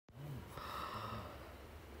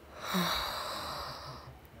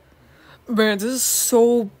Man, this is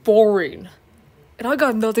so boring. And I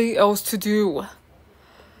got nothing else to do.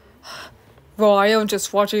 Well, I am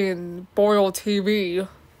just watching boring TV.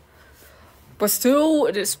 But still,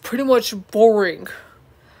 it is pretty much boring.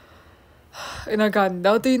 And I got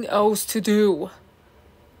nothing else to do.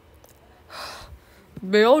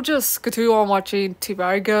 May I just continue on watching TV,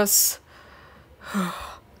 I guess?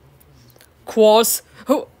 Quas?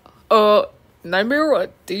 Nightmare?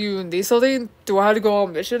 Do you need something? Do I have to go on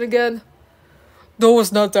a mission again? No,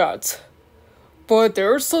 it's not that. But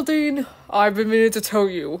there's something I've been meaning to tell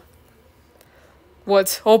you.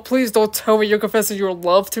 What? Oh, please don't tell me you're confessing your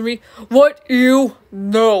love to me. What? You?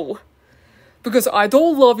 No. Because I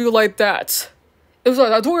don't love you like that. It was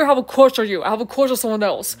like, I don't really have a crush on you. I have a crush on someone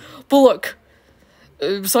else. But look.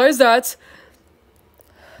 Besides that.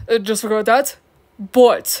 Just forget that.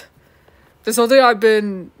 But. There's something I've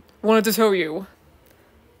been wanting to tell you.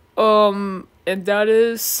 And that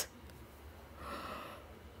is.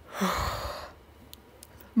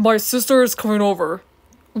 My sister is coming over.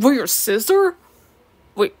 Wait, your sister?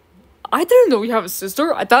 Wait, I didn't know you have a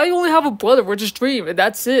sister. I thought you only have a brother, which is Dream, and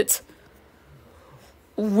that's it.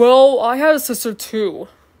 Well, I had a sister too.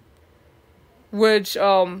 Which,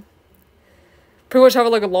 pretty much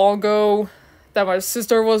happened like a long ago that my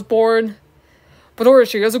sister was born. But don't worry,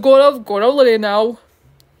 she is going up lady now.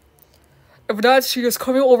 And for that, she is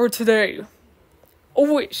coming over today.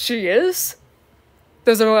 Oh wait, she is?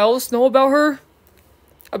 Does anyone else know about her?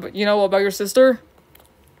 About your sister?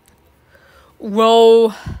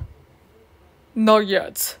 Well, not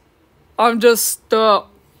yet. I'm just,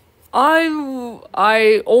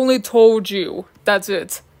 I only told you. That's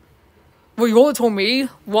it. Well, you only told me?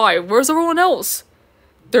 Why? Where's everyone else?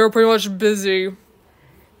 They're pretty much busy.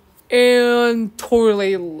 And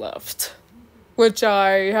totally left. Which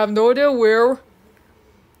I have no idea where.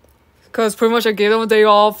 Because pretty much I gave them a day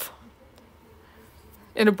off.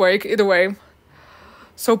 In a break, either way.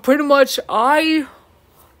 So pretty much I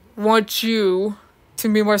want you to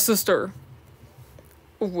meet my sister.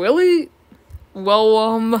 Really?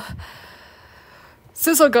 Well,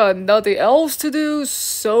 since I got nothing else to do,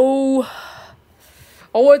 so I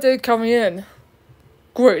want they coming in.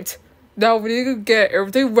 Great. Now we need to get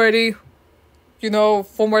everything ready,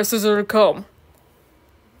 for my sister to come.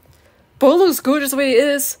 But it looks good just the way it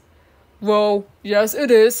is. Well, yes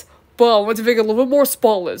it is, but I want to make it a little bit more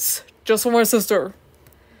spotless, just for my sister.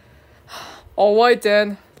 Alright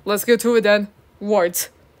then, let's get to it then. Right.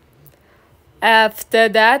 After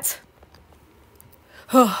that.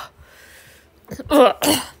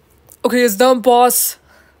 Okay, it's done, boss.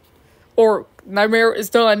 Or Nightmare is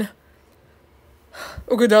done.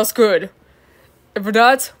 Okay, that's good. And for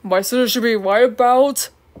that, my sister should be right about.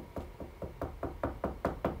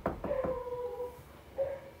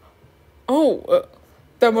 Oh,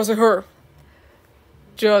 that wasn't her.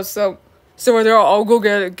 Just sit right there. I'll go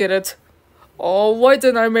get it. Alright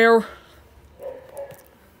then, Nightmare.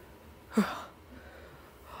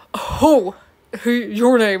 Oh,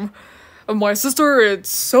 your name. My sister, it's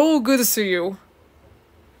so good to see you.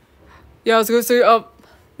 Yeah, it's good to see you.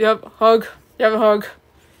 Yep, hug. You have a hug.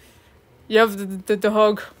 You have the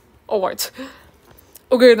hug. Alright.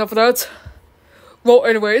 Okay, enough of that. Well,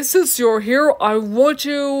 anyway, since you're here, I want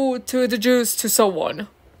you to introduce to someone.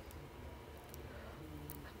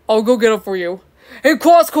 I'll go get it for you. Hey,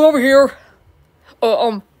 Cross, come over here.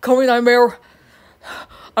 Call me Nightmare.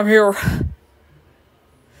 I'm here.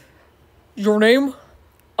 Your name?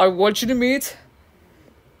 I want you to meet.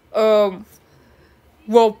 Well,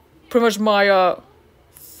 pretty much my,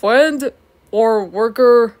 friend or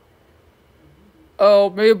worker.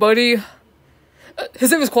 Maybe a buddy.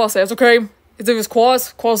 His name is Quasance, okay? His name is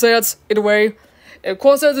Quasance, either way. And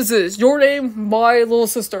Quasance is your name, my little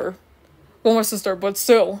sister. Well, my sister, but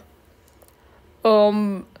still.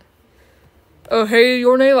 Hey,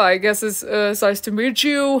 your name, I guess it's nice to meet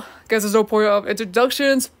you. Guess there's no point of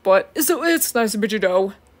introductions, but it's nice to meet you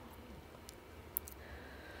though.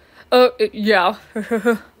 Yeah.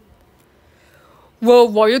 Well,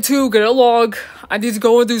 while you two get along, I need to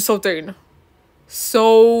go and do something.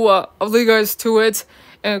 So, I'll leave you guys to it.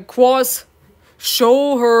 And Quas,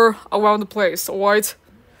 show her around the place, alright?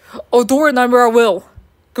 Oh, don't worry, Nightmare, I will.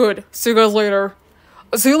 Good. See you guys later.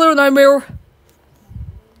 See you later, Nightmare.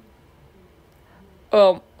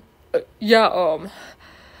 Yeah,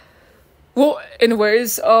 well,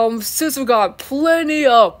 anyways, since we got plenty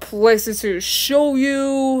of places to show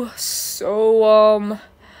you, so,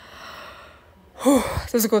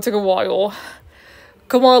 this is gonna take a while.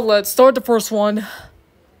 Come on, let's start the first one.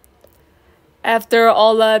 After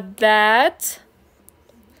all of that,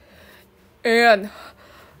 and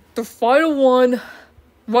the final one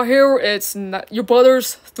right here, it's not your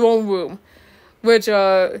brother's throne room, which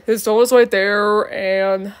his throne is right there,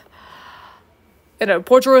 and a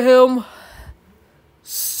portrait of him.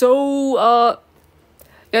 So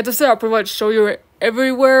yeah, to say I'll pretty much show you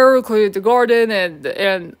everywhere, including the garden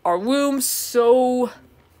and our rooms. So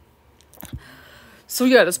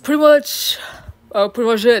yeah, that's pretty much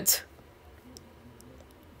it.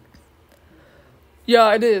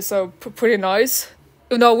 Yeah, it is pretty nice.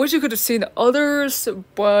 And I wish you could have seen others,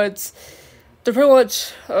 but they're pretty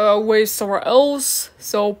much way somewhere else.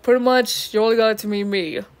 So pretty much you only got to meet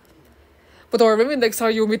me. But or maybe next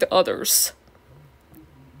time you'll meet the others.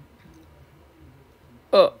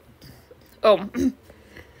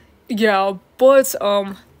 Yeah, but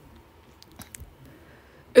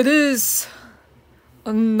it is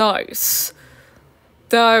nice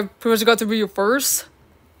that I pretty much got to meet you first.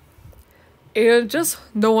 And just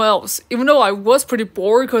no one else. Even though I was pretty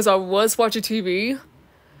bored because I was watching TV.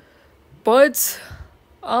 But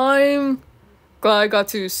I'm glad I got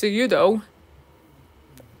to see you though.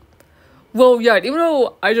 Well, yeah, even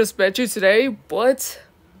though I just met you today, but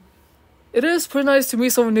it is pretty nice to meet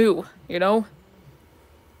someone new, you know?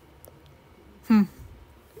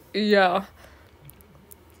 Yeah.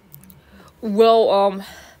 Well,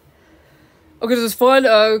 okay, this is fun.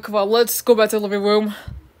 Come on, let's go back to the living room.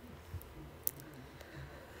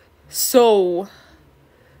 So,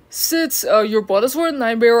 since your brothers were in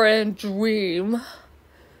Nightmare and Dream,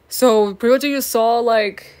 so pretty much you saw,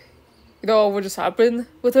 like, you know, what just happened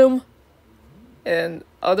with him and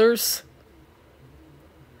others.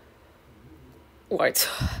 Right.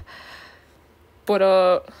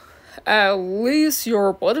 But, at least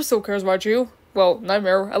your brother still cares about you. Well,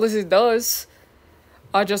 Nightmare, at least he does.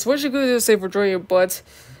 I just wish you could do the same for Dream, but,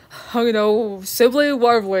 you know, sibling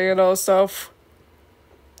rivalry and all stuff.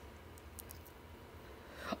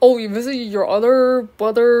 Oh, you visit your other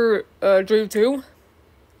brother, Dream too?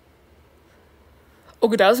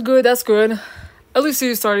 Okay, that's good, that's good. At least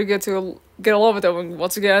you started to get along with them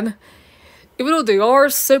once again. Even though they are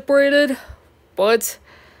separated, but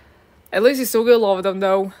at least you still get along with them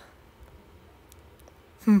though.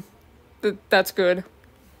 That's good.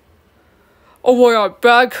 Oh my god,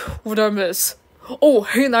 back, what did I miss? Oh,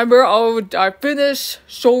 hey Nightmare, I finished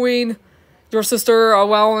showing your sister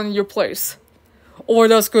around your place. Oh,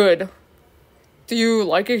 that's good. Do you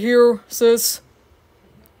like it here, sis?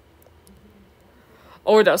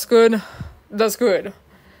 Oh, that's good. That's good.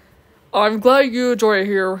 I'm glad you enjoy it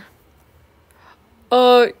here.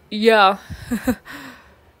 Yeah.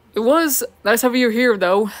 It was nice having you here,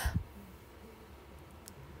 though.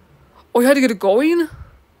 Oh, you had to get it going?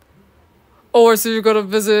 Oh, so you're gonna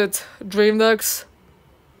visit Dream next?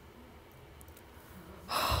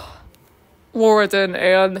 Alright then,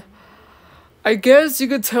 and I guess you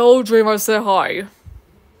could tell Dream I said hi.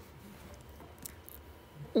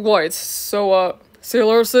 Right, so,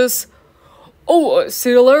 Sailor sis? Oh,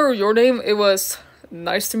 Sailor, your name, it was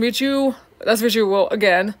nice to meet you. Nice to meet you, well,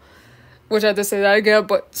 again. Which I had to say that again,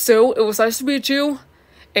 but still, it was nice to meet you.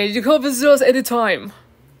 And you can come visit us anytime.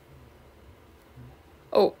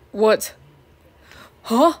 Oh, what?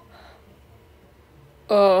 Huh?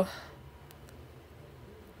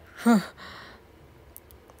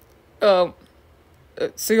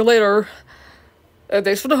 See you later.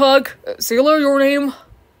 Thanks for the hug. See you later, your name.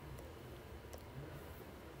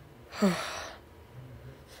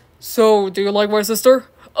 So, do you like my sister?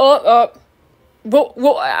 Well,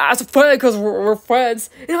 as a friend, because we're friends.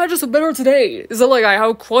 You know, I just met her today. Is it like I have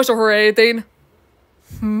a crush on her or anything?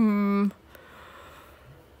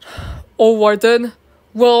 Alright then.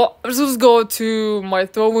 Well, I'm just gonna go to my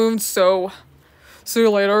throne room, so see you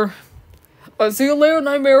later. See you later,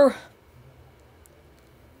 Nightmare.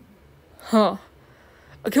 Huh.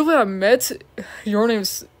 I can't believe I met your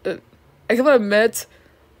name's. I can't believe I met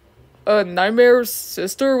Nightmare's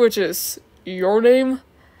sister, which is your name.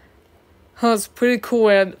 Huh, it's pretty cool.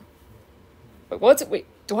 And wait, what? Wait,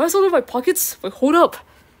 do I have something in my pockets? Wait, hold up.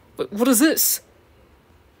 Wait, what is this?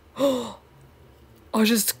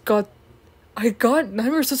 I got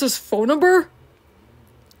Nightmare's sister's phone number?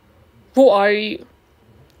 Well, I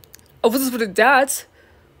wasn't supposed to do that.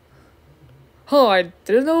 Huh, I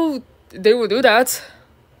didn't know they would do that.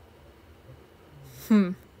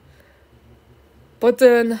 But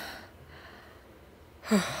then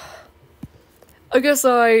I guess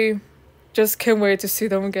I just can't wait to see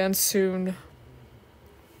them again soon.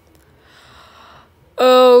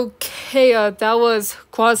 Okay, that was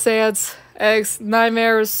Quadsand's ex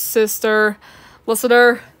Nightmare's sister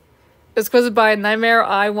listener. It's created by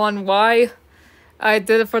Nightmare-I1y. I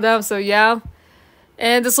did it for them, so yeah.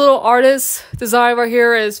 And this little artist design right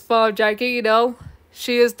here is from Jackie, you know.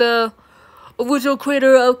 She is the original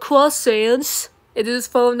creator of Croissants. It is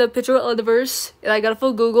from the Picture Universe, and I got it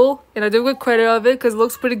from Google, and I do get credit of it because it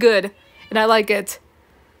looks pretty good, and I like it.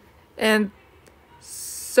 And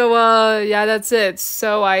so, yeah, that's it.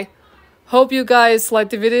 So I hope you guys liked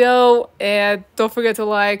the video, and don't forget to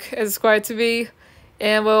like and subscribe to me.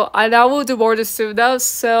 And well, I now will do more this soon now.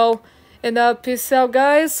 So, and peace out,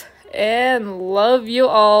 guys, and love you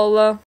all.